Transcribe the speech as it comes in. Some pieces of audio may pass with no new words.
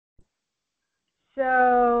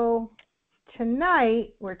So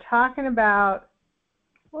tonight we're talking about,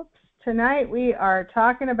 tonight we are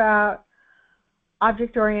talking about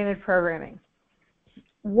object-oriented programming.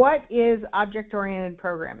 What is object-oriented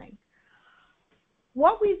programming?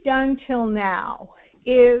 What we've done till now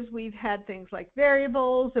is we've had things like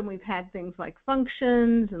variables, and we've had things like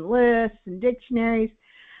functions and lists and dictionaries,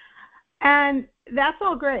 and that's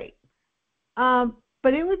all great.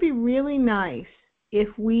 But it would be really nice if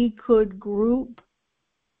we could group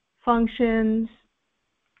functions,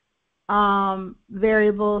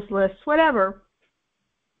 variables, lists, whatever,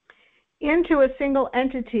 into a single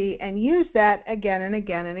entity and use that again and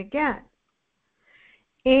again and again.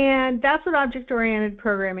 And that's what object-oriented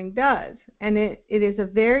programming does. And it is a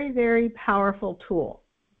very, very powerful tool.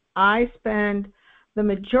 I spend the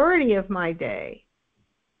majority of my day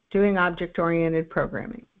doing object-oriented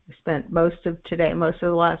programming. I spent most of the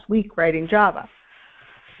last week writing Java,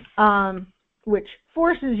 which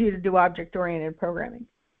forces you to do object-oriented programming.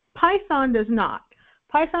 Python does not.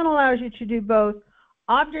 Python allows you to do both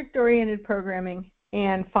object-oriented programming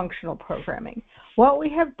and functional programming. What we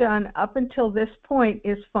have done up until this point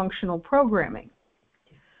is functional programming.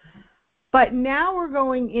 But now we're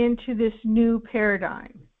going into this new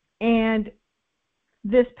paradigm. And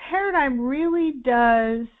this paradigm really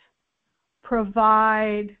does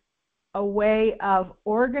provide a way of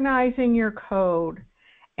organizing your code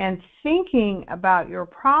and thinking about your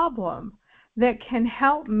problem that can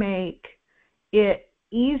help make it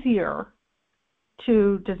easier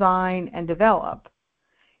to design and develop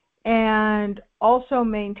and also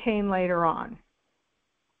maintain later on.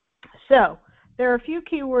 So there are a few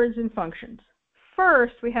keywords in functions.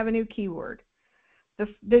 First, we have a new keyword.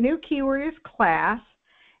 The new keyword is class,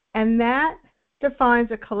 and that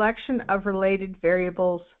defines a collection of related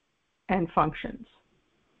variables and functions.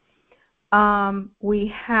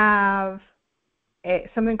 We have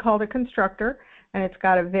something called a constructor, and it's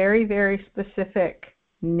got a very, very specific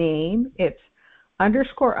name. It's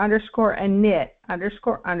underscore, underscore, init,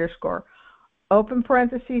 underscore, underscore, open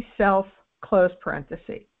parenthesis, self, close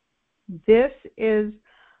parenthesis. This is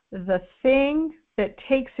the thing that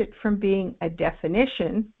takes it from being a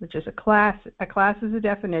definition, which is a class. A class is a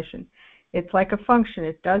definition. It's like a function.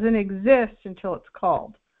 It doesn't exist until it's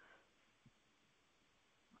called.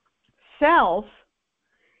 Self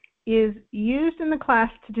is used in the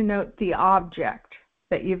class to denote the object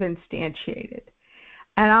that you've instantiated.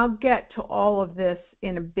 And I'll get to all of this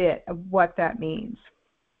in a bit of what that means.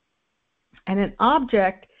 And an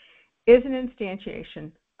object is an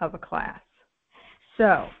instantiation of a class.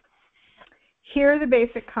 So here are the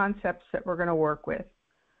basic concepts that we're going to work with.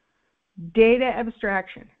 Data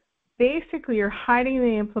abstraction. Basically, you're hiding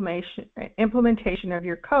the implementation of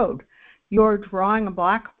your code. You're drawing a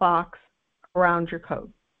black box around your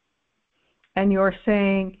code. And you're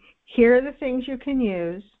saying, here are the things you can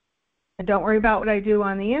use, and don't worry about what I do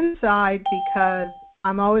on the inside because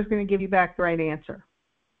I'm always going to give you back the right answer.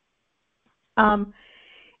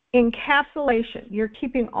 Encapsulation. You're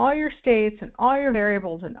keeping all your states and all your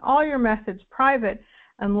variables and all your methods private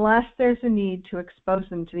unless there's a need to expose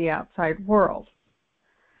them to the outside world.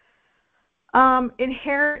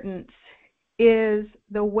 Inheritance is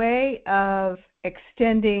the way of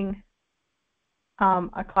extending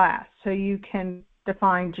a class. So you can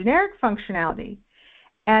define generic functionality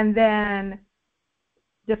and then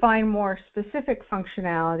define more specific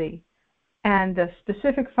functionality, and the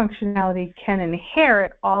specific functionality can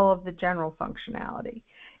inherit all of the general functionality.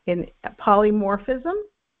 In polymorphism,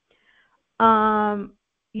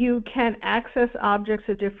 you can access objects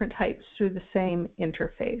of different types through the same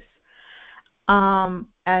interface.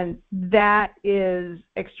 And that is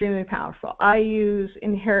extremely powerful. I use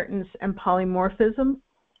inheritance and polymorphism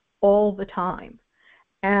all the time.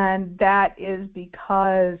 And that is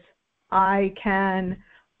because I can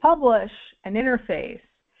publish an interface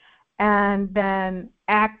and then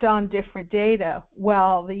act on different data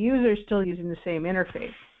while the user is still using the same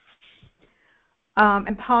interface.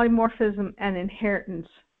 And polymorphism and inheritance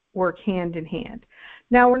work hand in hand.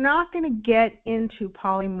 Now, we're not going to get into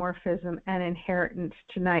polymorphism and inheritance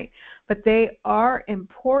tonight, but they are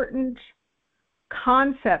important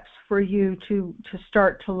concepts for you to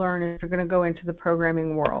start to learn if you're going to go into the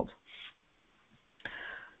programming world.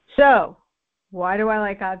 So, why do I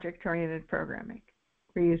like object-oriented programming?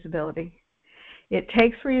 Reusability. It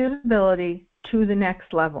takes reusability to the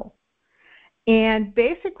next level. And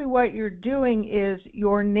basically what you're doing is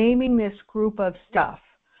you're naming this group of stuff.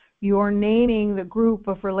 You're naming the group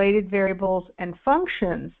of related variables and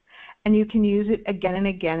functions, and you can use it again and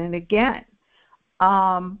again and again.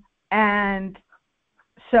 And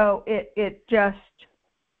so it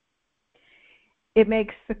It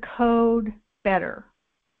makes the code better.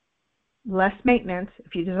 Less maintenance.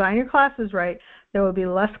 If you design your classes right, there will be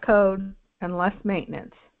less code and less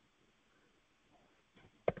maintenance.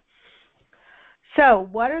 So,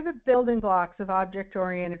 what are the building blocks of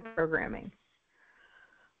object-oriented programming?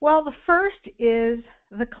 Well, the first is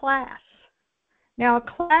the class. Now, a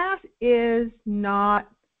class is not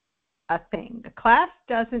a thing. The class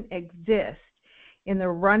doesn't exist in the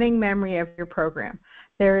running memory of your program.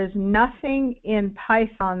 There is nothing in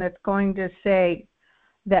Python that's going to say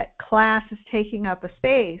that class is taking up a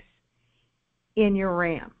space in your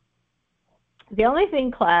RAM. The only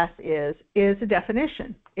thing class is a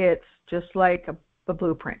definition. It's just like a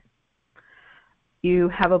blueprint. You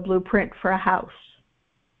have a blueprint for a house.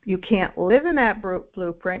 You can't live in that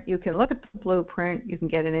blueprint. You can look at the blueprint. You can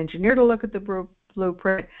get an engineer to look at the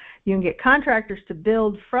blueprint. You can get contractors to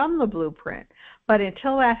build from the blueprint. But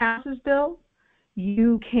until that house is built,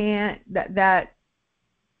 you can't, the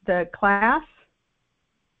class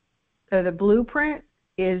or the blueprint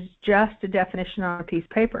is just a definition on a piece of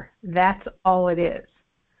paper. That's all it is.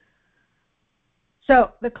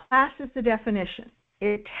 So the class is the definition.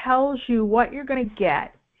 It tells you what you're going to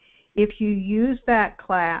get if you use that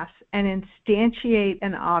class and instantiate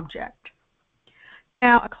an object.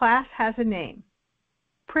 Now, a class has a name,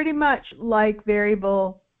 pretty much like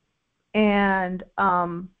variable and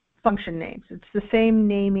function names. It's the same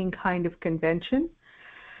naming kind of convention.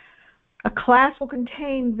 A class will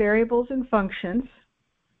contain variables and functions.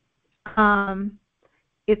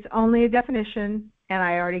 It's only a definition, and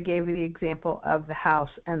I already gave you the example of the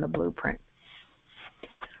house and the blueprint.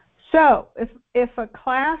 So if a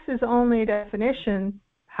class is only a definition,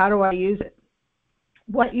 how do I use it?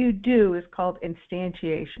 What you do is called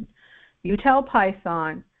instantiation. You tell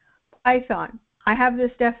Python, I have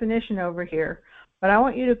this definition over here, but I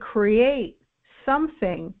want you to create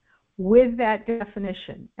something with that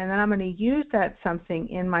definition, and then I'm going to use that something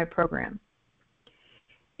in my program.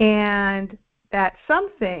 And that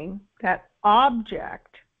something, that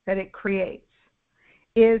object that it creates,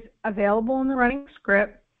 is available in the running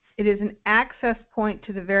script. It is an access point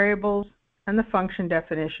to the variables and the function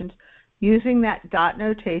definitions using that dot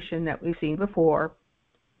notation that we've seen before.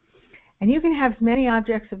 And you can have as many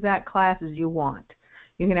objects of that class as you want.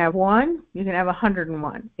 You can have one, you can have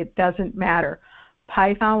 101. It doesn't matter.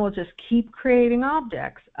 Python will just keep creating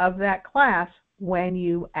objects of that class when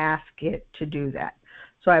you ask it to do that.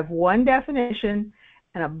 So I have one definition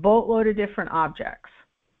and a boatload of different objects.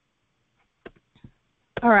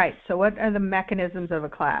 All right, so what are the mechanisms of a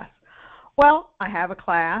class? Well, I have a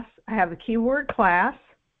class. I have the keyword class.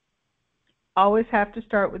 Always have to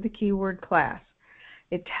start with the keyword class.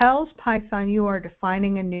 It tells Python you are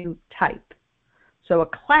defining a new type. So a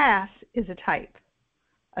class is a type.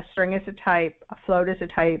 A string is a type, a float is a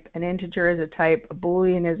type, an integer is a type, a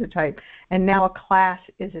Boolean is a type, and now a class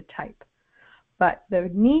is a type. But the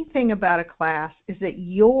neat thing about a class is that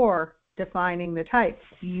you're defining the type.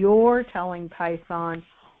 You're telling Python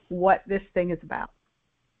what this thing is about.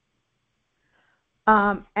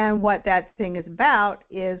 And what that thing is about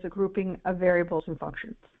is a grouping of variables and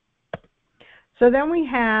functions. So then we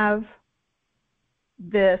have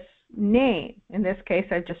this name. In this case,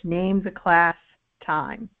 I just named the class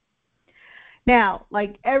time. Now,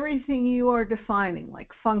 like everything you are defining, like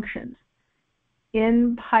functions,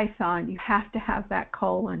 in Python, you have to have that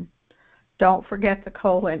colon. Don't forget the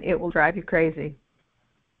colon. It will drive you crazy.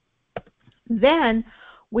 Then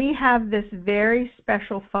we have this very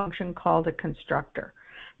special function called a constructor.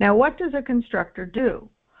 Now, what does a constructor do?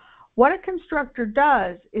 What a constructor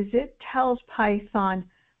does is it tells Python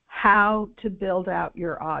how to build out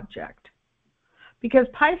your object. Because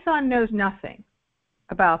Python knows nothing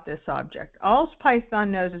about this object. All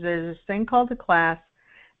Python knows is there's this thing called a class,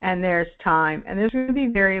 and there's time, and there's going to be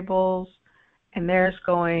variables, and there's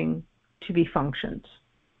going to be functions.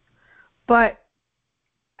 But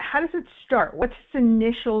how does it start? What's its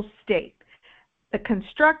initial state? The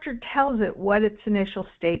constructor tells it what its initial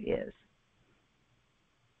state is.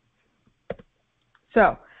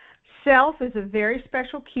 So self is a very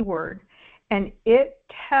special keyword, and it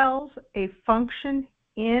tells a function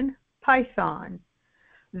in Python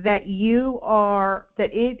that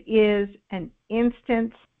it is an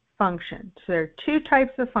instance function. So there are two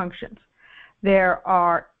types of functions. There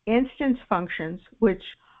are instance functions, which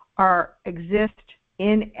exist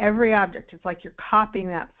in every object. It's like you're copying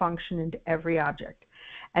that function into every object.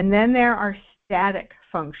 And then there are static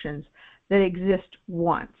functions that exist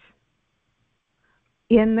once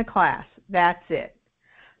in the class. That's it.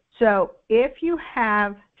 So if you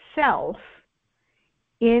have self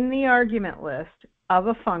in the argument list of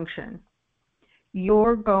a function,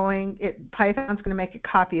 Python's going to make a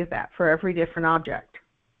copy of that for every different object.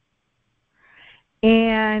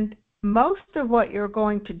 And most of what you're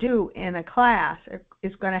going to do in a class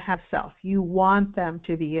is going to have self. You want them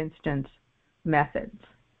to be instance methods.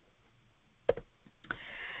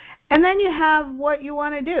 And then you have what you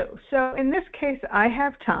want to do. So in this case, I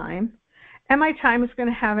have time, and my time is going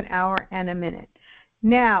to have an hour and a minute.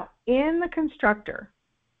 Now, in the constructor,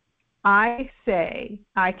 I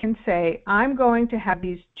can say I'm going to have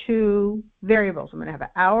these two variables. I'm going to have an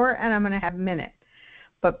hour and I'm going to have minute.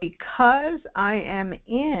 But because I am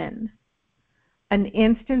in an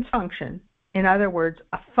instance function, in other words,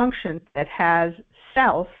 a function that has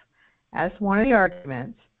self as one of the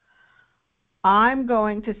arguments, I'm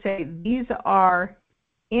going to say these are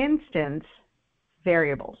instance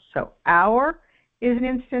variables. So hour is an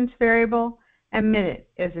instance variable and minute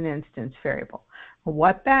is an instance variable.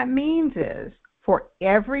 What that means is for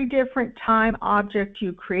every different time object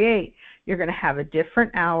you create, you're going to have a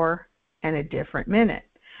different hour and a different minute.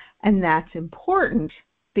 And that's important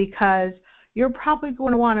because you're probably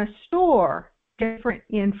going to want to store different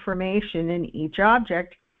information in each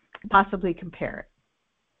object, possibly compare it.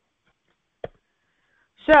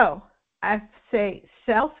 So I say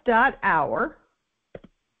self.hour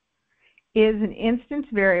is an instance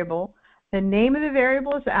variable. The name of the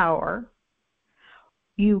variable is hour.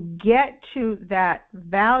 You get to that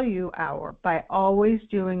value hour by always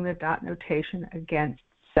doing the dot notation against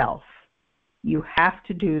self. You have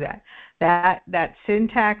to do that. That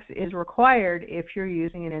syntax is required if you're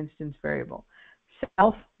using an instance variable.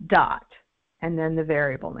 Self dot and then the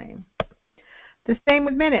variable name. The same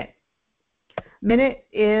with minute. Minute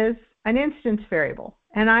is an instance variable,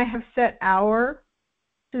 and I have set hour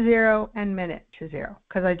to 0 and minute to 0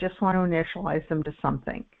 because I just want to initialize them to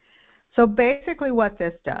something. So basically what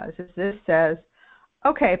this does is this says,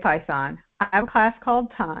 okay, Python, I have a class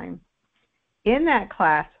called time. In that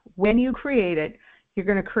class, when you create it, you're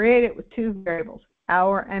going to create it with two variables,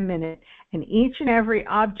 hour and minute, and each and every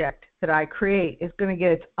object that I create is going to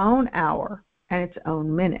get its own hour and its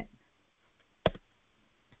own minute.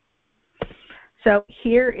 So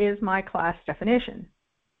here is my class definition.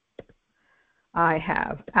 I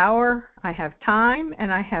have hour, I have time,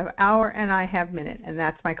 and I have hour, and I have minute, and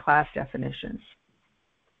that's my class definition.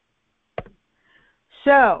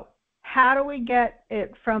 So how do we get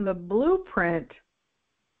it from the blueprint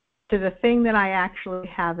to the thing that I actually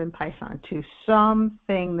have in Python, to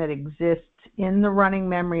something that exists in the running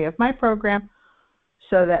memory of my program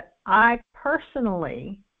so that I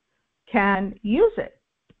personally can use it?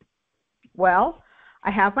 Well,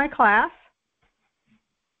 I have my class.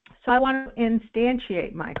 So I want to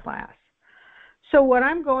instantiate my class. So what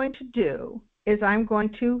I'm going to do is I'm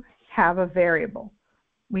going to have a variable.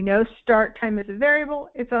 We know start time is a variable.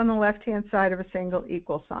 It's on the left-hand side of a single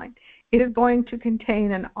equal sign. It is going to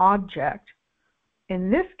contain an object, in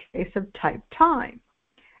this case of type time.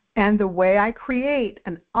 And the way I create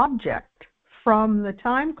an object from the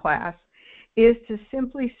time class is to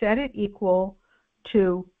simply set it equal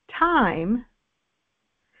to time.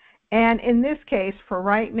 And in this case, for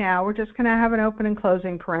right now, we're just going to have an open and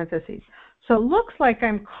closing parentheses. So it looks like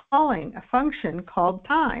I'm calling a function called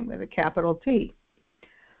time with a capital T.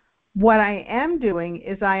 What I am doing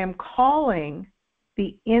is I am calling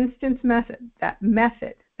the instance method,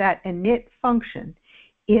 that init function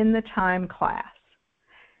in the time class.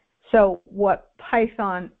 So what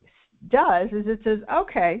Python does is it says,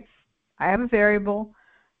 okay, I have a variable.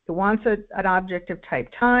 It wants an object of type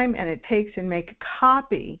time, and it takes and makes a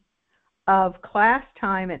copy of class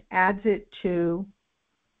time and adds it to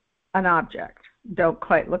an object. Don't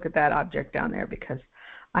quite look at that object down there because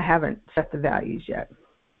I haven't set the values yet.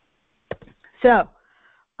 So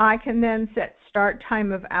I can then set start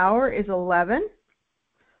time of hour is 11.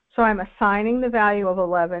 So I'm assigning the value of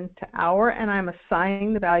 11 to hour, and I'm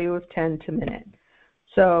assigning the value of 10 to minute.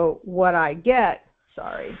 So what I get,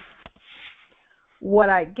 what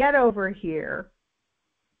I get over here,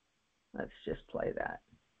 let's just play that.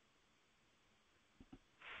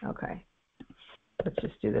 Okay, let's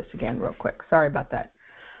just do this again real quick. Sorry about that.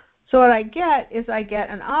 So what I get is I get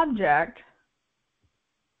an object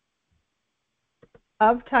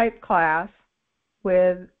of type class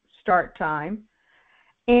with start time,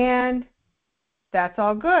 and that's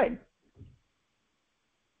all good.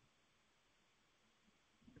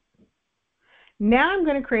 Now I'm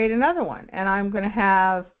going to create another one, and I'm going to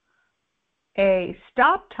have a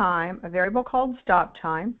stop time, a variable called stop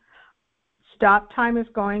time. Stop time is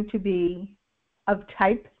going to be of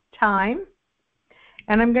type time,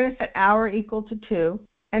 and I'm going to set hour equal to 2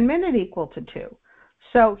 and minute equal to 2.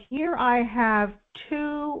 So here I have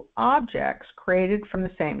two objects created from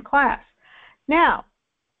the same class. Now,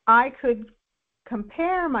 I could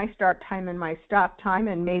compare my start time and my stop time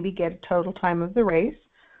and maybe get a total time of the race,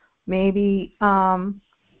 maybe,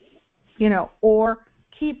 you know, or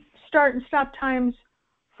keep start and stop times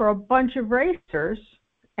for a bunch of racers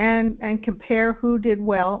and compare who did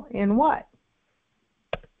well in what.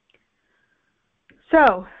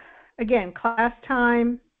 So, again, class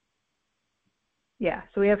time, yeah,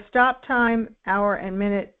 so we have stop time, hour and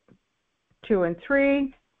minute 2 and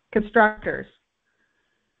 3, constructors.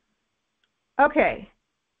 Okay,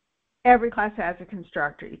 every class has a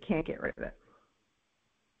constructor. You can't get rid of it.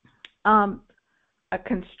 A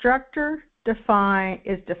constructor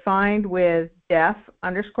is defined with def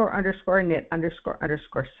underscore underscore init underscore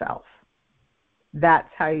underscore self. That's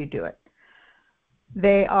how you do it.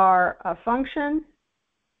 They are a function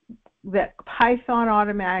that Python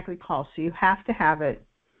automatically calls, so you have to have it.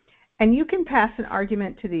 And you can pass an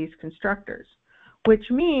argument to these constructors, which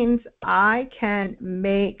means I can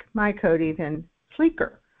make my code even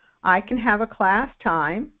sleeker. I can have a class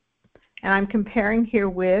time, and I'm comparing here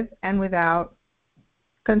with and without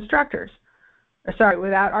constructors. Sorry,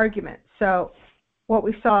 without arguments. So what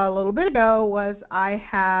we saw a little bit ago was I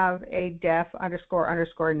have a def underscore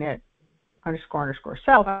underscore init underscore underscore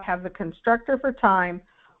self. I have the constructor for time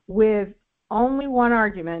with only one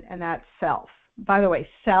argument, and that's self. By the way,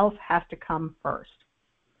 self has to come first.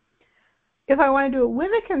 If I want to do it with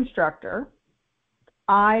a constructor,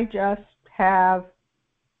 I just have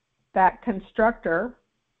that constructor,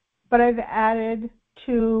 but I've added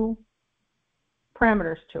two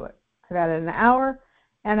parameters to it. I've added an hour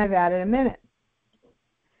and I've added a minute.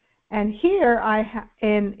 And here I have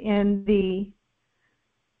in the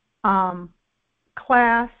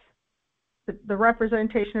class, the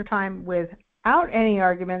representation of time without any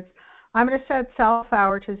arguments, I'm going to set self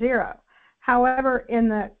hour to 0. However, in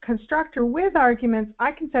the constructor with arguments,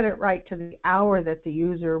 I can set it right to the hour that the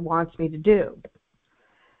user wants me to do.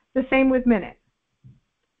 The same with minute.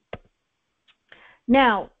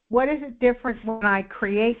 Now, what is it different when I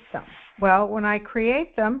create them? Well, when I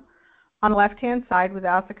create them, on the left-hand side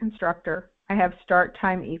without the constructor, I have start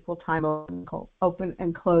time equal time open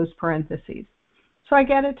and close parentheses. So I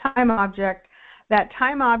get a time object. That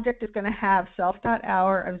time object is going to have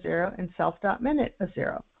self.hour of 0 and self.minute of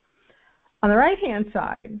 0. On the right-hand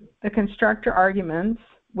side, the constructor arguments,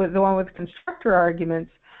 with the one with constructor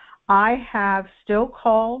arguments, I have still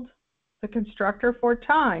called the constructor for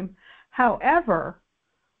time. However,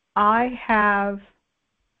 I have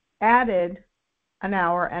added an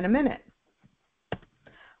hour and a minute.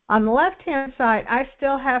 On the left-hand side, I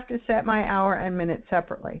still have to set my hour and minute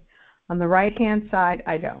separately. On the right-hand side,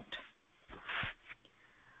 I don't.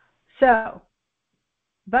 So,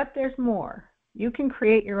 but there's more. You can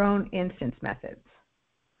create your own instance methods.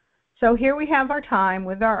 So here we have our time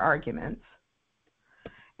with our arguments.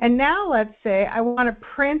 And now let's say I want to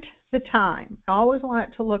print the time. I always want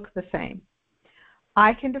it to look the same.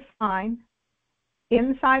 I can define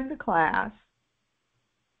inside the class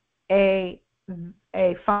a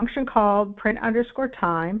function called print underscore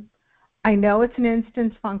time. I know it's an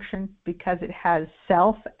instance function because it has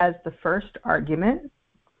self as the first argument.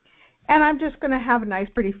 And I'm just going to have a nice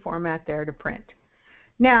pretty format there to print.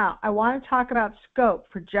 Now, I want to talk about scope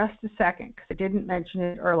for just a second because I didn't mention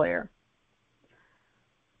it earlier.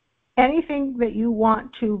 Anything that you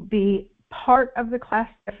want to be part of the class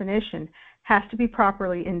definition has to be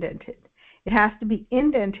properly indented. It has to be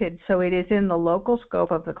indented so it is in the local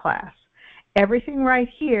scope of the class. Everything right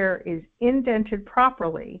here is indented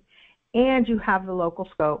properly, and you have the local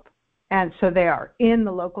scope, and so they are in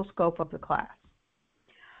the local scope of the class.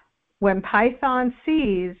 When Python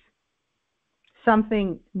sees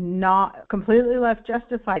something not completely left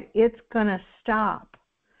justified, it's going to stop,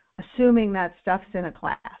 assuming that stuff's in a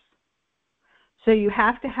class. So you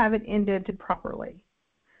have to have it indented properly.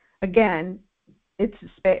 Again,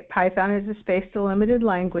 Python is a space-delimited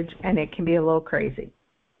language, and it can be a little crazy.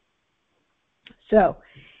 So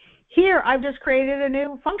here I've just created a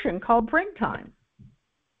new function called print time.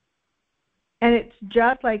 And it's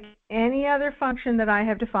just like any other function that I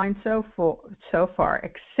have defined so far,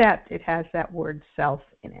 except it has that word self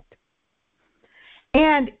in it.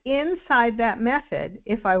 And inside that method,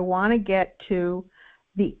 if I want to get to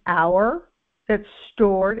the hour that's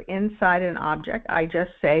stored inside an object, I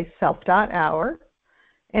just say self.hour.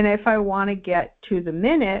 And if I want to get to the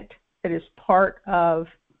minute that is part of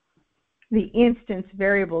the instance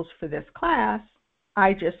variables for this class,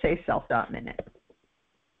 I just say self.minute.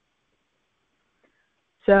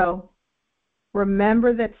 So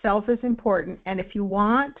remember that self is important, and if you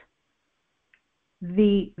want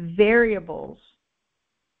the variables,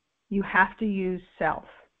 you have to use self.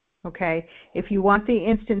 Okay? If you want the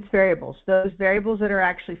instance variables, those variables that are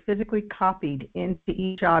actually physically copied into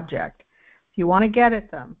each object, if you want to get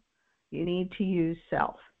at them, you need to use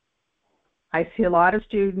self. I see a lot of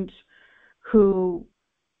students who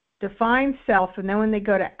define self, and then when they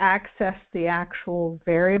go to access the actual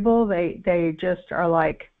variable, they just are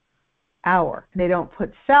like our. They don't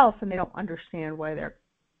put self, and they don't understand why their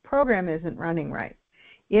program isn't running right.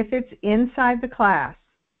 If it's inside the class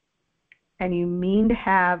and you mean to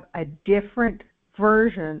have a different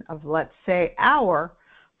version of, let's say, our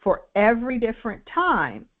for every different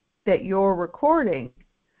time that you're recording,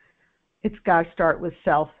 it's got to start with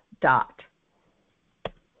self dot.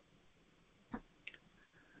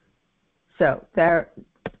 So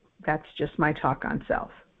that's just my talk on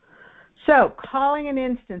self. So calling an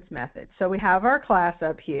instance method. So we have our class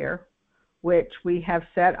up here, which we have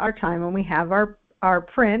set our time, and we have our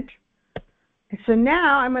print. And so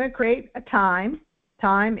now I'm going to create a time.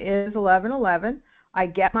 Time is 11:11. I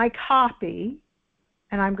get my copy,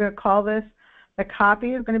 and I'm going to call this, the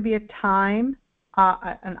copy is going to be a time,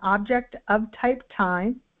 an object of type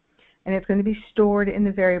time, and it's going to be stored in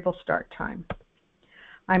the variable start time.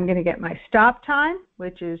 I'm going to get my stop time,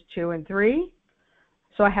 which is 2 and 3.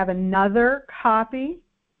 So I have another copy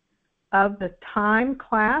of the time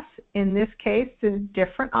class. In this case, it's a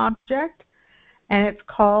different object, and it's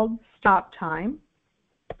called stop time.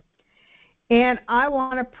 And I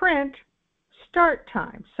want to print start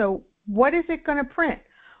time. So what is it going to print?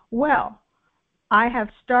 Well, I have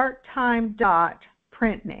start time dot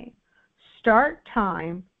print name. Start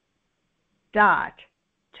time dot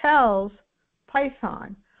tells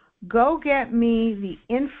Python, go get me the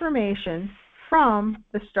information from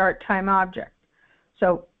the start time object.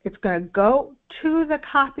 So it's going to go to the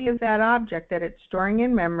copy of that object that it's storing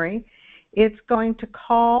in memory. It's going to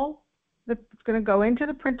it's going to go into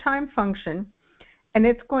the print time function, and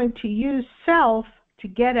it's going to use self to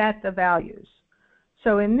get at the values.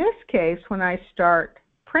 So in this case, when I start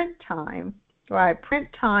print time, or I print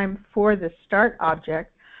time for the start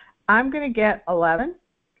object, I'm going to get 11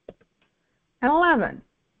 and 11.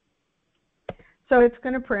 So it's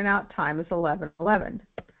going to print out time as 11:11.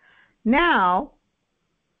 Now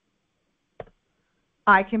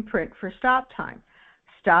I can print for stop time.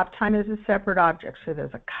 Stop time is a separate object, so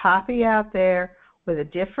there's a copy out there with a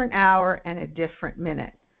different hour and a different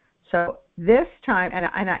minute. So this time,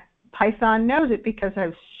 Python knows it because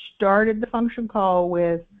I've started the function call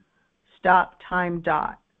with stop time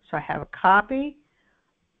dot. So I have a copy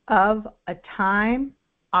of a time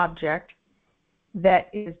object that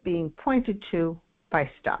is being pointed to by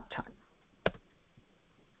stop time.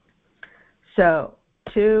 So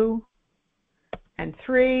 2 and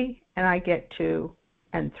 3, and I get 2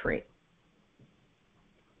 and 3.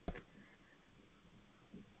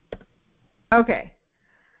 Okay.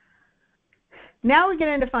 Now we get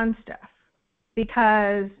into fun stuff,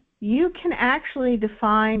 because you can actually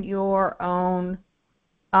define your own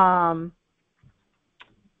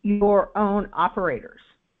operators.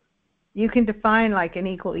 You can define like an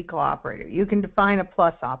equal operator. You can define a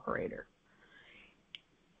plus operator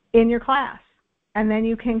in your class. And then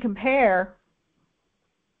you can compare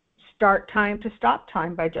start time to stop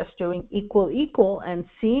time by just doing equal and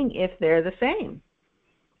seeing if they're the same.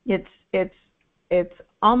 It's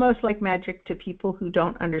almost like magic to people who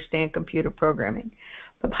don't understand computer programming.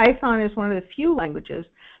 But Python is one of the few languages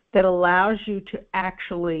that allows you to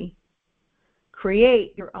actually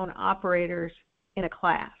create your own operators in a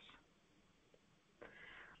class.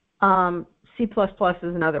 C++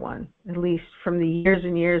 is another one, at least from the years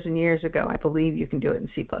and years and years ago. I believe you can do it in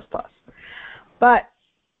C++. But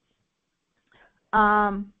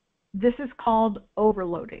this is called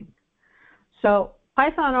overloading. So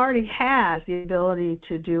Python already has the ability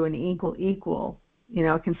to do an equal. You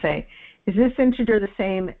know, it can say, is this integer the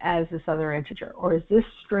same as this other integer? Or is this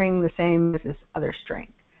string the same as this other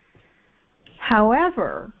string?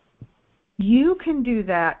 However, you can do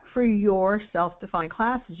that for your self-defined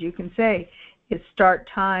classes. You can say, is start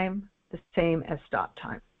time the same as stop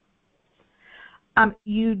time?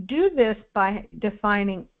 You do this by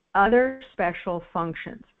defining other special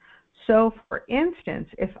functions. So, for instance,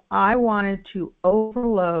 if I wanted to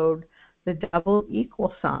overload the double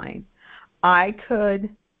equal sign, I could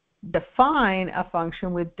define a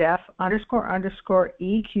function with def __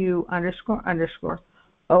 eq __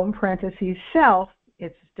 open parentheses self.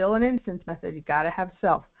 It's still an instance method. You've got to have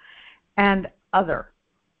self. And other.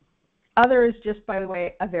 Other is just, by the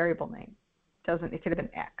way, a variable name. It could have been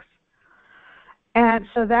X. And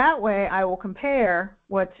so that way I will compare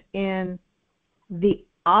what's in the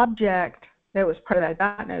object that was part of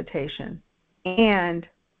that dot notation, and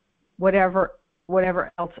whatever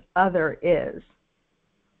else other is.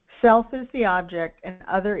 Self is the object, and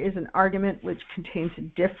other is an argument which contains a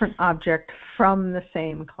different object from the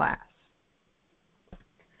same class.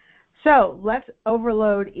 So let's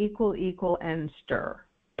overload equal, equal, and stir.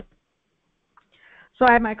 So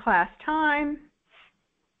I have my class time,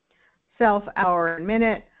 self, hour, and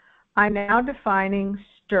minute. I'm now defining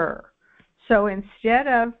stir. So instead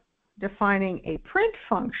of defining a print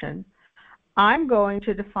function, I'm going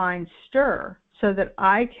to define stir so that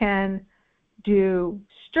I can do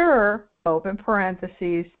stir, open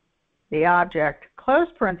parentheses, the object, close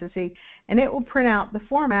parentheses, and it will print out the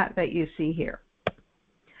format that you see here.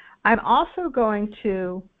 I'm also going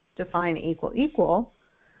to define equal, equal,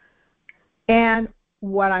 and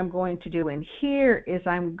what I'm going to do in here is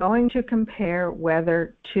I'm going to compare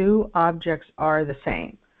whether two objects are the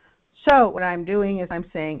same. So what I'm doing is I'm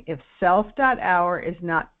saying if self.hour is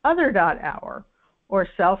not other.hour, or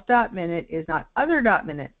self.minute is not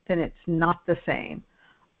other.minute, then it's not the same.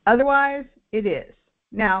 Otherwise, it is.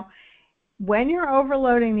 Now, when you're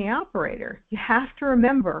overloading the operator, you have to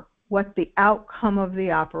remember what the outcome of the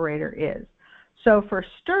operator is. So for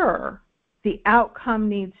stir, the outcome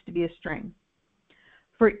needs to be a string.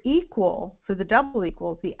 For equal, for the double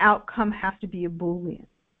equal, the outcome has to be a Boolean.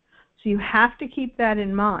 So you have to keep that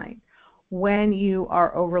in mind when you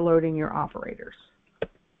are overloading your operators.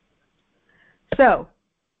 So,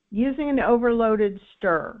 using an overloaded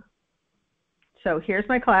stir. So here's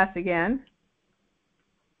my class again.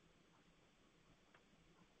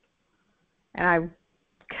 And I've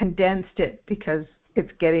condensed it because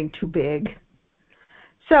it's getting too big.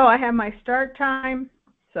 So I have my start time.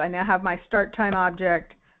 So I now have my start time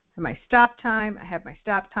object, and my stop time. I have my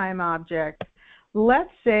stop time object. Let's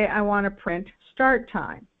say I want to print start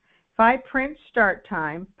time. If I print start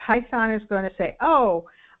time, Python is going to say, oh,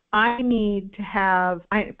 I need to have,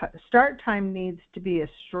 start time needs to be a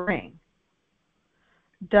string.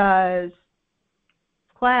 Does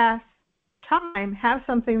class time have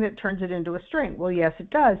something that turns it into a string? Well, yes, it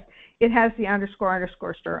does. It has the underscore,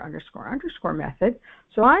 underscore, stir, underscore, underscore method.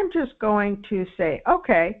 So I'm just going to say,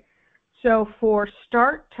 okay, so for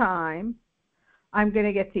start time, I'm going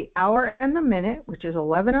to get the hour and the minute, which is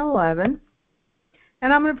 11:11,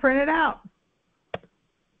 and I'm going to print it out.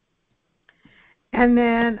 And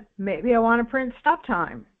then maybe I want to print stop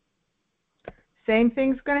time. Same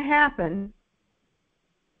thing's going to happen.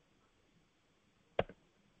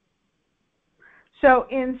 So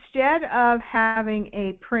instead of having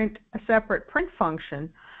a separate print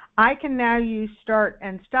function, I can now use start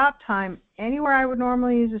and stop time anywhere I would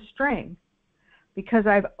normally use a string because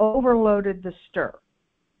I've overloaded the stir.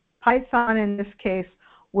 Python in this case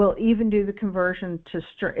will even do the conversion to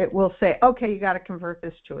string. It will say, okay, you got to convert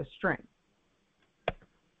this to a string.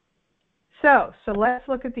 So let's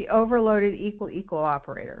look at the overloaded equal, equal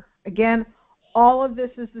operator. Again, all of this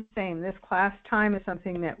is the same. This class time is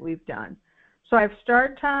something that we've done. So I have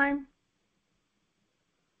start time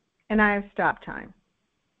and I have stop time.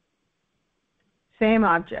 Same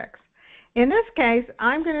objects. In this case,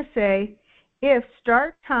 I'm going to say if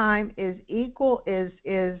start time is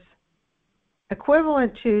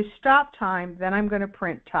equivalent to stop time, then I'm going to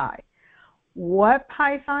print tie. What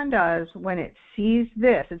Python does when it sees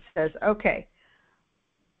this, it says, okay,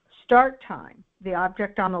 start time, the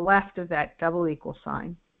object on the left of that double equal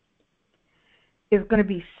sign, is going to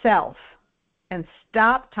be self, and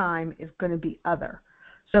stop time is going to be other.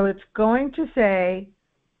 So it's going to say,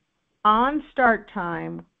 on start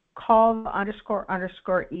time, call the underscore,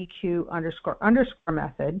 underscore, EQ, underscore, underscore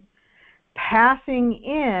method, passing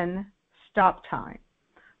in stop time.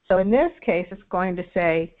 So in this case, it's going to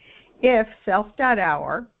say, if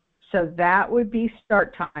self.hour, so that would be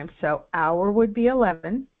start time, so hour would be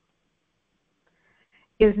 11,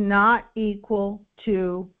 is not equal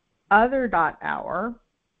to other.hour,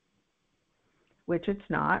 which it's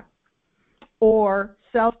not, or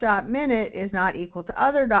self.minute is not equal to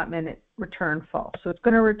other.minute, return false. So it's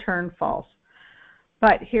going to return false.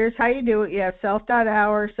 But here's how you do it. You have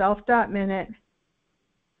self.hour, self.minute,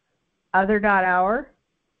 other.hour,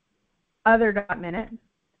 other.minute,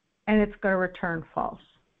 and it's going to return false.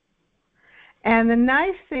 And the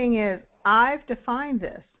nice thing is I've defined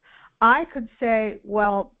this. I could say,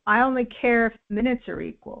 well, I only care if the minutes are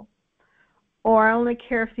equal, or I only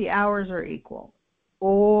care if the hours are equal,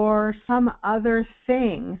 or some other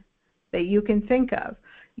thing that you can think of.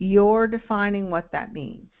 You're defining what that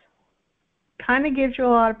means. Kind of gives you a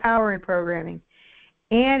lot of power in programming,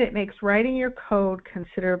 and it makes writing your code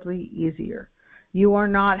considerably easier. You are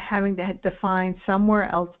not having to define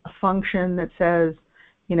somewhere else a function that says,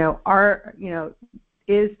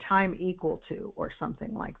 is time equal to, or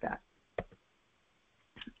something like that.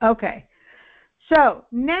 Okay, so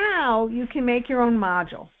now you can make your own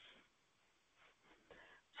module.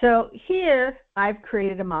 So here I've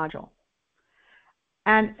created a module.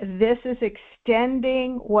 And this is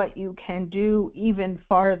extending what you can do even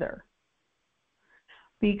farther.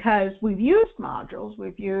 Because we've used modules,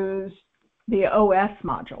 we've used the OS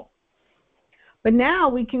module. But now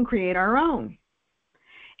we can create our own.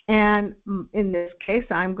 And in this case,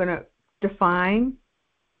 I'm going to define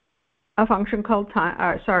a function called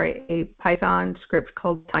a Python script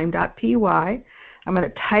called time.py. I'm going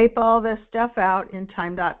to type all this stuff out in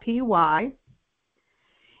time.py.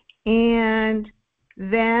 And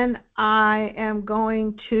then I am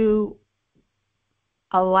going to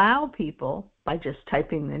allow people, by just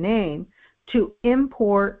typing the name, to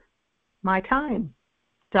import my time.py.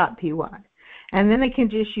 And then they can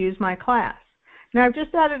just use my class. Now, I've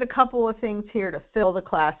just added a couple of things here to fill the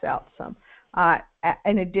class out some.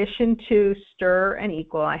 In addition to stir and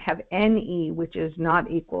equal, I have NE, which is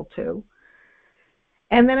not equal to.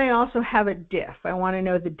 And then I also have a diff. I want to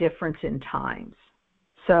know the difference in times.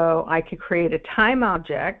 So I could create a time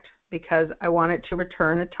object because I want it to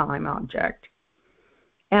return a time object.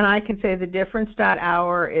 And I can say the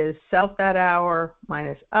difference.hour is self.hour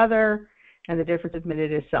minus other, and the difference of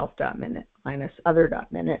minute is self.minute minus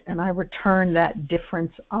other.minute, and I return that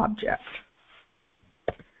difference object.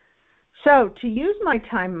 So to use my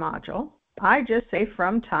time module, I just say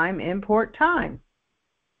from time import time.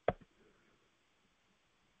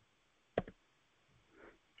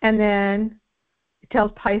 And then it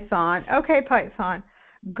tells Python, okay, Python,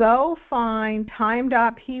 go find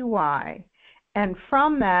time.py, and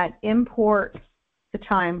from that import the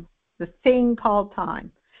time, the thing called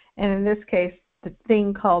time. And in this case, the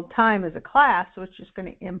thing called time is a class, so it's just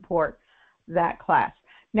going to import that class.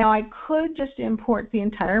 Now, I could just import the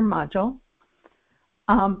entire module.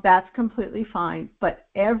 That's completely fine. But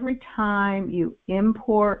every time you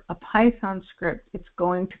import a Python script, it's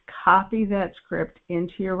going to copy that script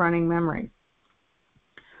into your running memory.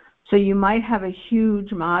 So you might have a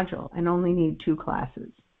huge module and only need 2 classes.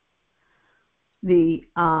 The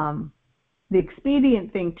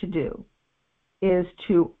expedient thing to do is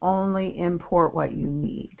to only import what you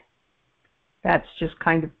need. That's just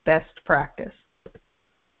kind of best practice.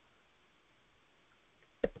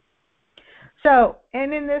 So,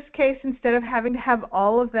 and in this case, instead of having to have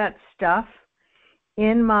all of that stuff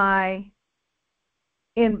in my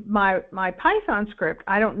Python script,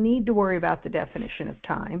 I don't need to worry about the definition of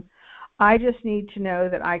time. I just need to know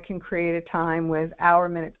that I can create a time with hour,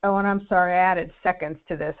 minutes. Oh, and I'm sorry, I added seconds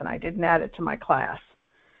to this, and I didn't add it to my class.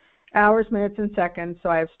 Hours, minutes, and seconds. So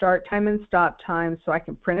I have start time and stop time, so I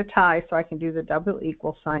can print a tie, so I can do the double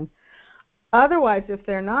equal sign. Otherwise, if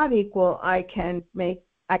they're not equal, I can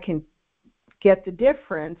get the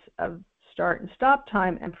difference of start and stop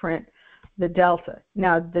time and print the delta.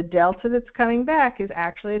 Now, the delta that's coming back is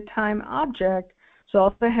actually a time object, so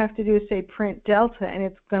all I have to do is say print delta, and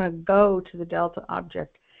it's going to go to the delta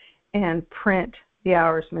object and print the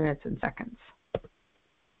hours, minutes, and seconds.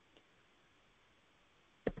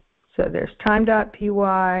 So there's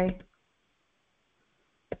time.py,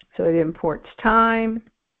 so it imports time,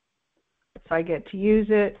 so I get to use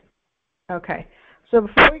it. Okay, so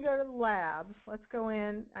before we go to the labs, let's go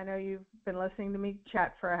in. I know you've been listening to me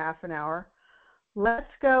chat for a half an hour. Let's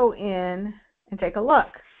go in and take a look.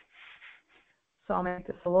 So I'll make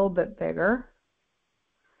this a little bit bigger,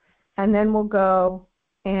 and then we'll go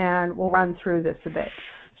and we'll run through this a bit.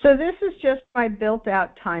 So this is just my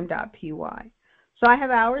built-out time.py. So I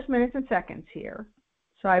have hours, minutes, and seconds here.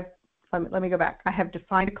 So let me go back. I have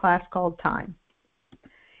defined a class called time.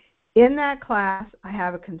 In that class, I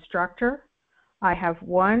have a constructor. I have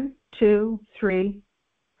 1, 2, 3,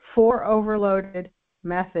 4 overloaded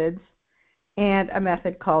methods, and a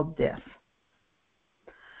method called diff.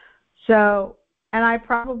 So, and I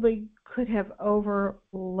probably could have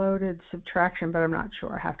overloaded subtraction, but I'm not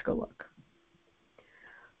sure. I have to go look.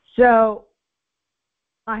 So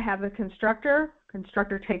I have the constructor.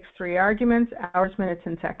 Constructor takes 3 arguments, hours, minutes,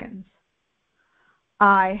 and seconds.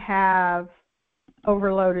 I have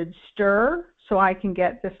overloaded stir, so I can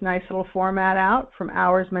get this nice little format out from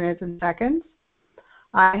hours, minutes, and seconds.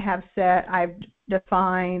 I've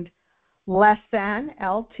defined less than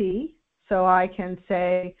LT, so I can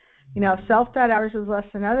say, self.hours is less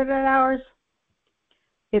than other.hours.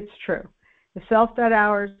 It's true. If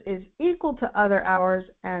self.hours is equal to other hours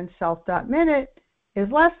and self.minute is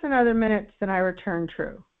less than other minutes, then I return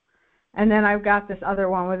true. And then I've got this other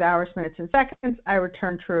one with hours, minutes, and seconds. I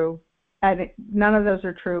return true. And none of those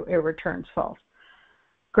are true. It returns false.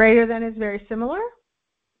 Greater than is very similar.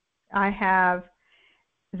 I have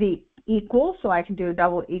the equal, so I can do a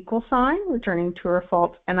double equal sign, returning true or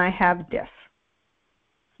false, and I have diff,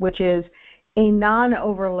 which is a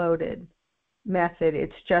non-overloaded method.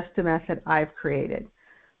 It's just a method I've created.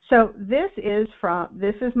 So this is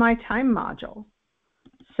my time module.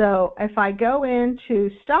 So if I go into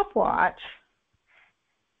stopwatch,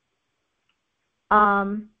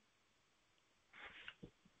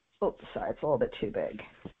 oops, sorry, it's a little bit too big.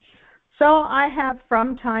 So I have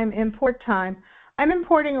from time, import time. I'm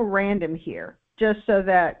importing a random here just so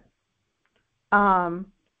that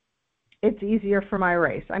it's easier for my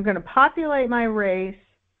race. I'm going to populate my race,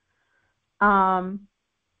 and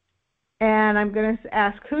I'm going to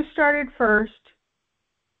ask who started first,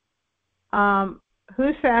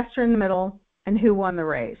 who's faster in the middle, and who won the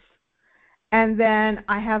race. And then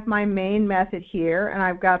I have my main method here, and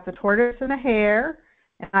I've got the tortoise and the hare,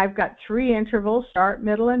 and I've got 3 intervals, start,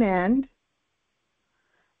 middle, and end.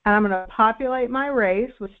 And I'm going to populate my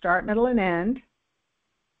race with start, middle, and end.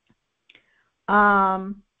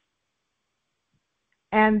 And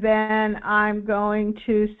then I'm going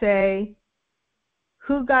to say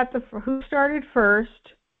who started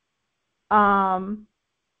first,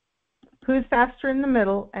 who's faster in the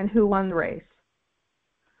middle, and who won the race.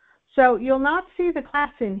 So you'll not see the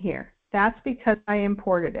class in here. That's because I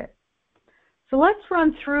imported it. So let's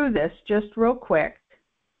run through this just real quick.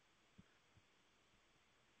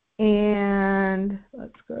 And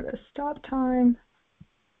let's go to stop time.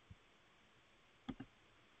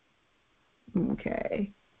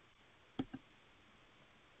 Okay.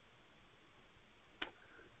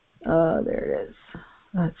 There it is.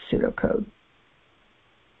 That's pseudocode.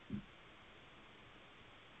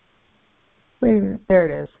 Wait a minute. There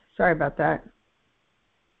it is. Sorry about that.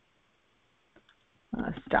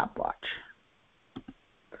 Stopwatch.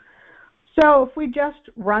 So if we just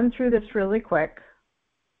run through this really quick,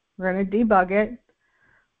 we're going to debug it.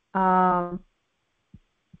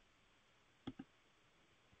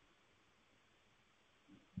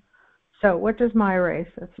 So what does my race?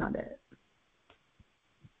 That's not it.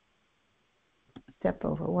 Step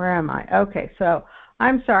over. Where am I? Okay, so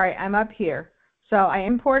I'm sorry. I'm up here. So I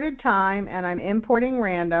imported time, and I'm importing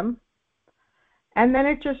random. And then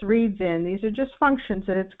it just reads in. These are just functions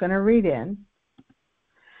that it's going to read in.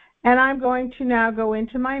 And I'm going to now go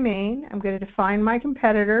into my main. I'm going to define my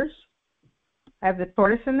competitors. I have the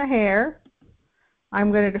tortoise and the hare.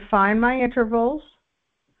 I'm going to define my intervals.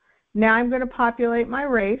 Now I'm going to populate my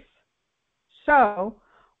race. So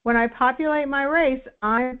when I populate my race,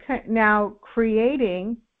 I'm now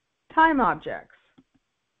creating time objects.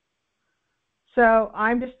 So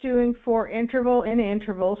I'm just doing for interval in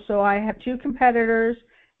interval. So I have 2 competitors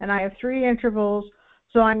and I have 3 intervals.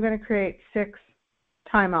 So I'm going to create 6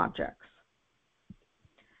 time objects.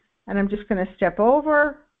 And I'm just going to step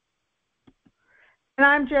over. And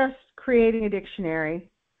I'm just creating a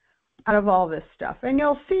dictionary out of all this stuff. And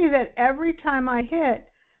you'll see that every time I hit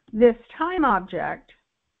this time object,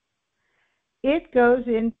 it goes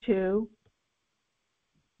into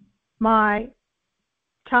my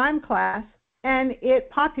time class and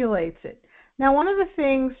it populates it. Now, one of the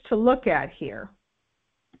things to look at here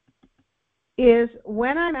is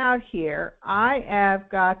when I'm out here, I have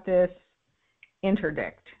got this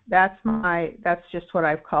interdict. That's just what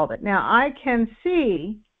I've called it. Now I can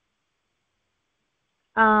see,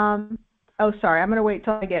 oh sorry, I'm going to wait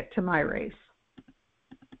till I get to my race.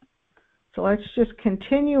 So let's just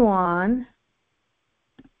continue on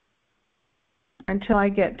until I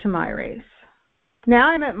get to my race. Now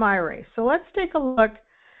I'm at my race. So let's take a look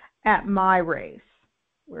at my race.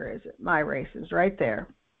 Where is it? My race is right there.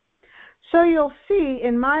 So you'll see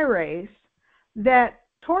in my race that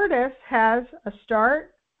tortoise has a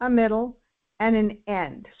start, a middle, and an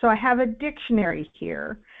end. So I have a dictionary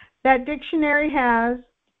here. That dictionary has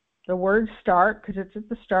the word start because it's at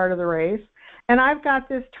the start of the race. And I've got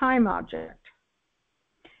this time object.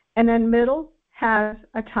 And then middle has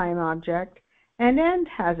a time object. And end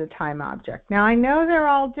has a time object. Now I know they're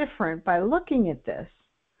all different by looking at this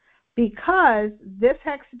because this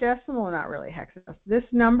hexadecimal, not really hexadecimal, this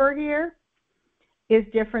number here is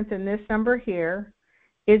different than this number here,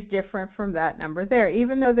 is different from that number there.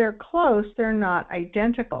 Even though they're close, they're not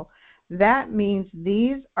identical. That means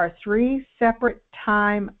these are 3 separate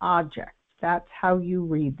time objects. That's how you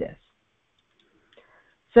read this.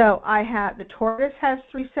 So I have the tortoise has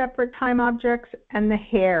 3 separate time objects and the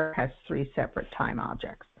hare has 3 separate time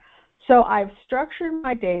objects. So I've structured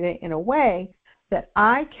my data in a way that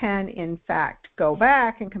I can in fact go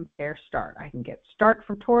back and compare start. I can get start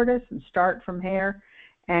from tortoise and start from hare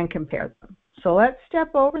and compare them. So let's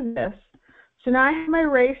step over this. So now I have my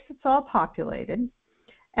race that's all populated,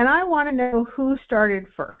 and I want to know who started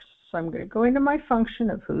first. So I'm going to go into my function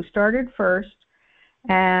of who started first,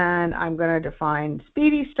 and I'm going to define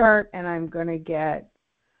speedy start, and I'm going to get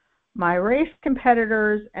my race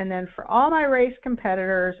competitors, and then for all my race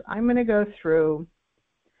competitors, I'm going to go through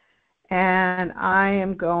and I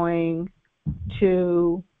am going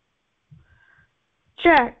to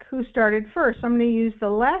check who started first. I'm going to use the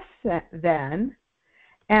less than,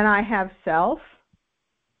 and I have self,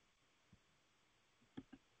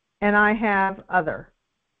 and I have other.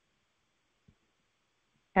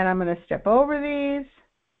 And I'm going to step over these,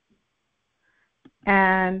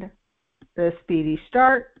 and the speedy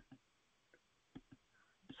start.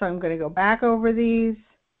 So I'm going to go back over these,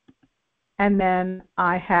 and then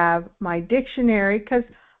I have my dictionary, because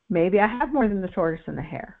maybe I have more than the tortoise and the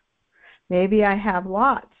hare. Maybe I have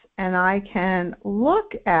lots, and I can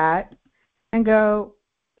look at and go,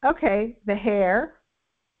 okay, the hare,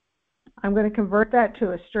 I'm going to convert that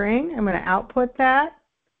to a string. I'm going to output that.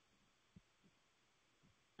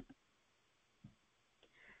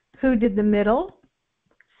 Who did the middle?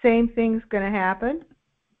 Same thing's going to happen.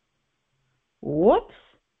 Whoops.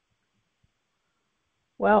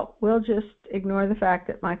 Well, we'll just ignore the fact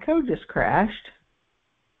that my code just crashed.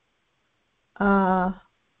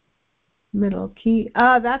 Middle key.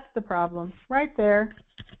 That's the problem. Right there.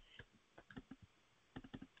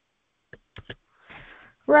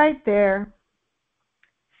 Right there.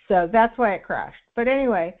 So that's why it crashed. But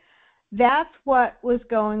anyway, that's what was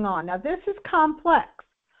going on. Now this is complex.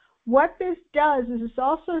 What this does is this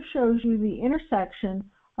also shows you the intersection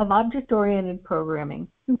of object-oriented programming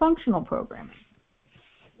and functional programming.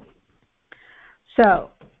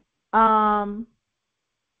 So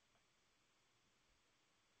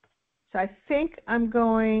I think I'm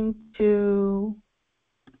going to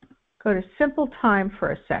go to simple time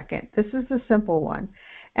for a second. This is the simple one.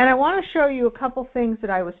 And I want to show you a couple things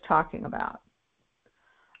that I was talking about.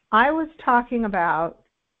 I was talking about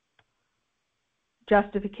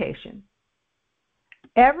justification.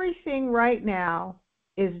 Everything right now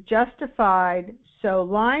is justified, so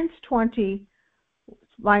lines 1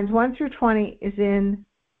 through 20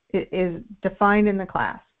 is defined in the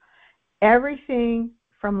class. Everything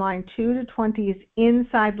from line 2 to 20 is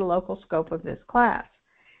inside the local scope of this class.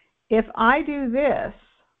 If I do this,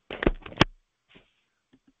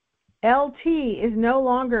 LT is no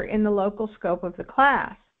longer in the local scope of the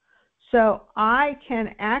class. So I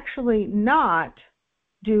can actually not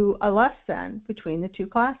do a less than between the two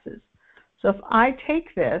classes. So if I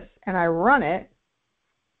take this and I run it,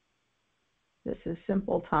 this is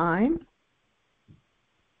simple time.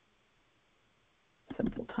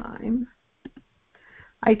 Simple time.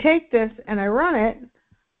 I take this and I run it,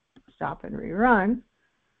 stop and rerun.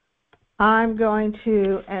 I'm going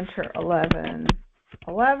to enter 11,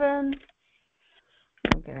 11.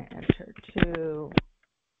 I'm going to enter 2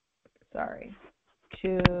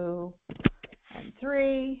 and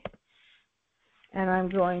 3. And I'm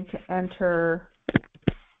going to enter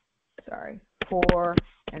 4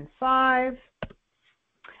 and 5.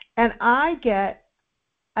 And I get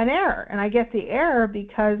an error. And I get the error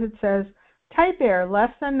because it says type error,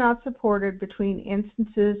 less than not supported between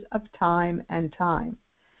instances of time and time.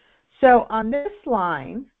 So on this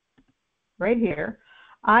line, right here,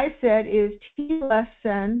 I said is t less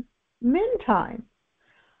than min time.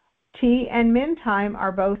 T and min time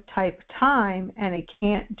are both type time, and it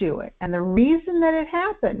can't do it. And the reason that it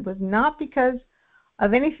happened was not because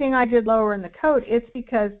of anything I did lower in the code. It's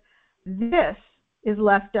because this is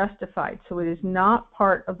left justified, so it is not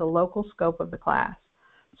part of the local scope of the class.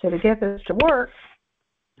 So to get this to work,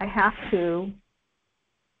 I have to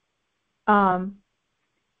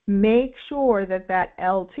make sure that that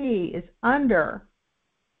LT is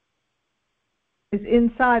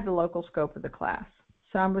inside the local scope of the class.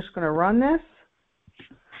 So I'm just going to run this.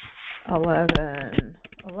 11,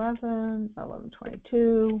 11, 11,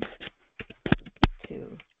 22,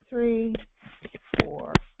 2, 3,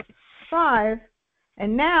 4, 5.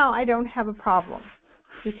 And now I don't have a problem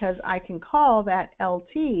because I can call that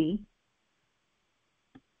LT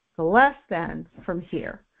the less than from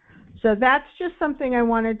here. So that's just something I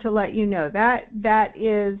wanted to let you know. That's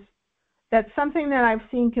something that I've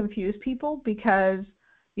seen confuse people, because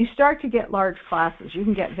you start to get large classes. You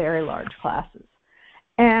can get very large classes.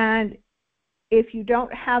 And if you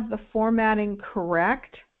don't have the formatting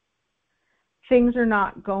correct, things are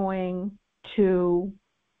not going to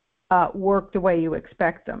work the way you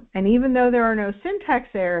expect them. And even though there are no syntax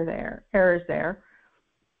errors there,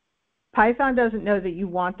 Python doesn't know that you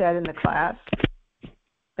want that in the class.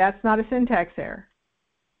 That's not a syntax error.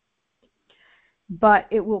 but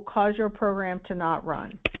it will cause your program to not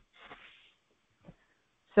run.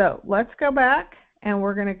 So let's go back and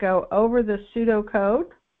we're going to go over the pseudocode.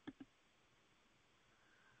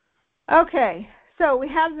 Okay, so we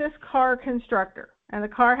have this car constructor, and the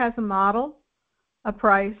car has a model, a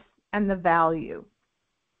price, and the value.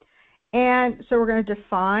 And so we're going to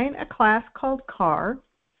define a class called car,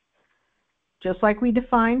 just like we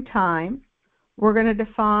define time. We're going to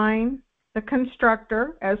define the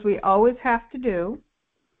constructor, as we always have to do.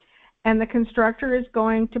 And the constructor is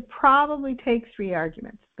going to probably take 3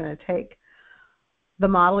 arguments. It's going to take the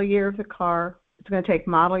model year of the car. It's going to take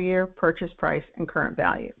model year, purchase price, and current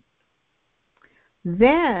value.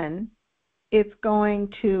 Then it's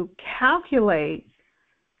going to calculate,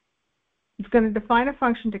 it's going to define a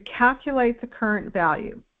function to calculate the current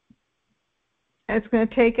value. And it's going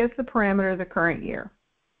to take as the parameter the current year.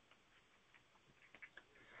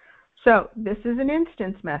 So this is an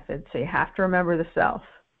instance method, so you have to remember the self.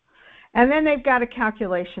 And then they've got a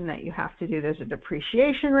calculation that you have to do. There's a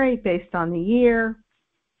depreciation rate based on the year.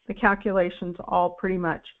 The calculation's all pretty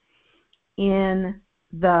much in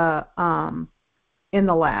the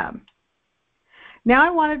lab. Now I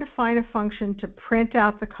want to define a function to print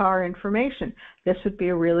out the car information. This would be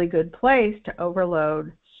a really good place to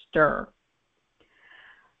overload stir.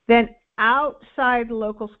 Then outside the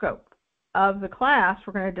local scope of the class,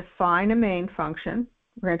 we're going to define a main function.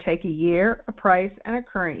 We're going to take a year, a price, and a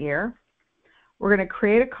current year. We're going to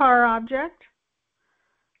create a car object.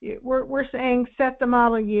 We're saying set the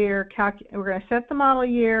model year. We're going to set the model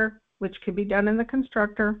year, which could be done in the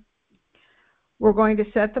constructor. We're going to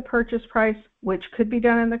set the purchase price, which could be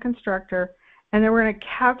done in the constructor. And then we're going to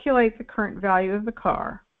calculate the current value of the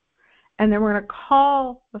car. And then we're going to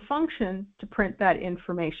call the function to print that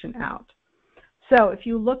information out. So if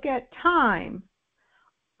you look at time,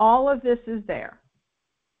 all of this is there.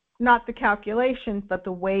 Not the calculation, but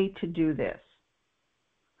the way to do this.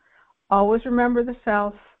 Always remember the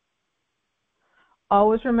self.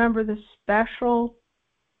 Always remember the special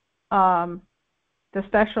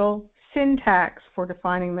syntax for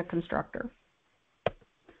defining the constructor.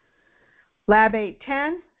 Lab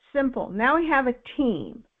 810, simple. Now we have a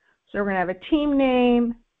team. So we're going to have a team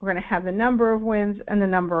name, we're going to have the number of wins and the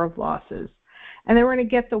number of losses. And then we're going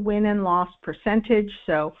to get the win and loss percentage.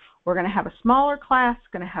 So we're going to have a smaller class, it's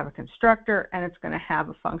going to have a constructor, and it's going to have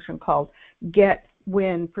a function called get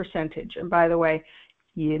win percentage. And by the way,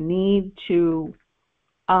 you need to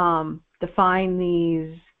define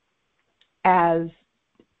these as,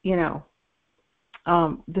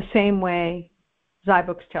 the same way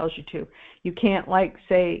Zybooks tells you to. You can't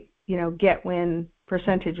say, get win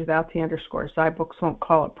percentage without the underscore. Zybooks won't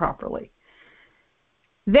call it properly.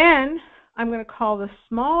 Then I'm going to call the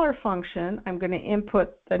smaller function. I'm going to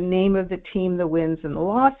input the name of the team, the wins and the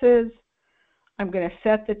losses. I'm going to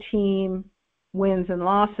set the team wins and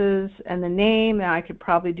losses and the name. Now I could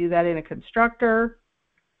probably do that in a constructor.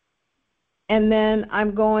 And then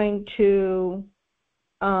I'm going to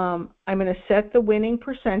set the winning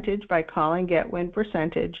percentage by calling get win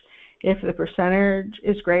percentage. If the percentage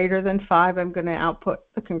is greater than 5, I'm going to output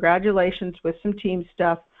the congratulations with some team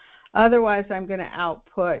stuff. Otherwise, I'm going to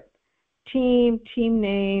output team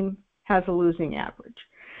name has a losing average.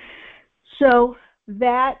 So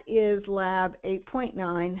that is lab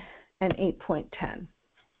 8.9 and 8.10.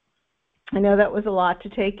 I know that was a lot to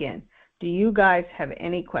take in. Do you guys have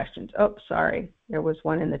any questions? Oh, sorry, there was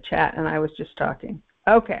one in the chat and I was just talking.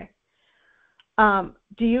 Okay.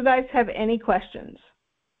 Do you guys have any questions?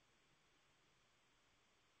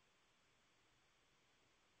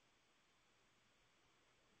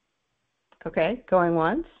 Okay, going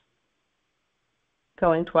once,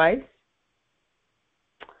 going twice.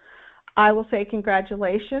 I will say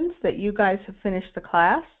congratulations that you guys have finished the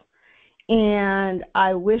class, and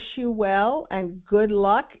I wish you well and good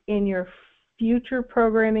luck in your future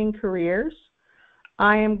programming careers.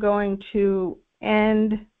 I am going to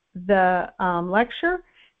end the lecture,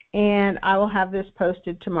 and I will have this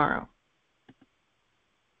posted tomorrow.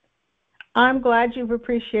 I'm glad you've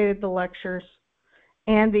appreciated the lectures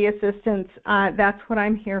and the assistance. That's what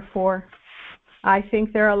I'm here for. I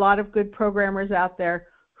think there are a lot of good programmers out there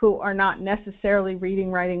who are not necessarily reading,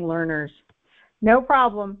 writing learners. No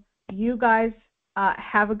problem. You guys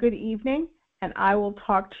have a good evening, and I will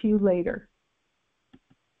talk to you later.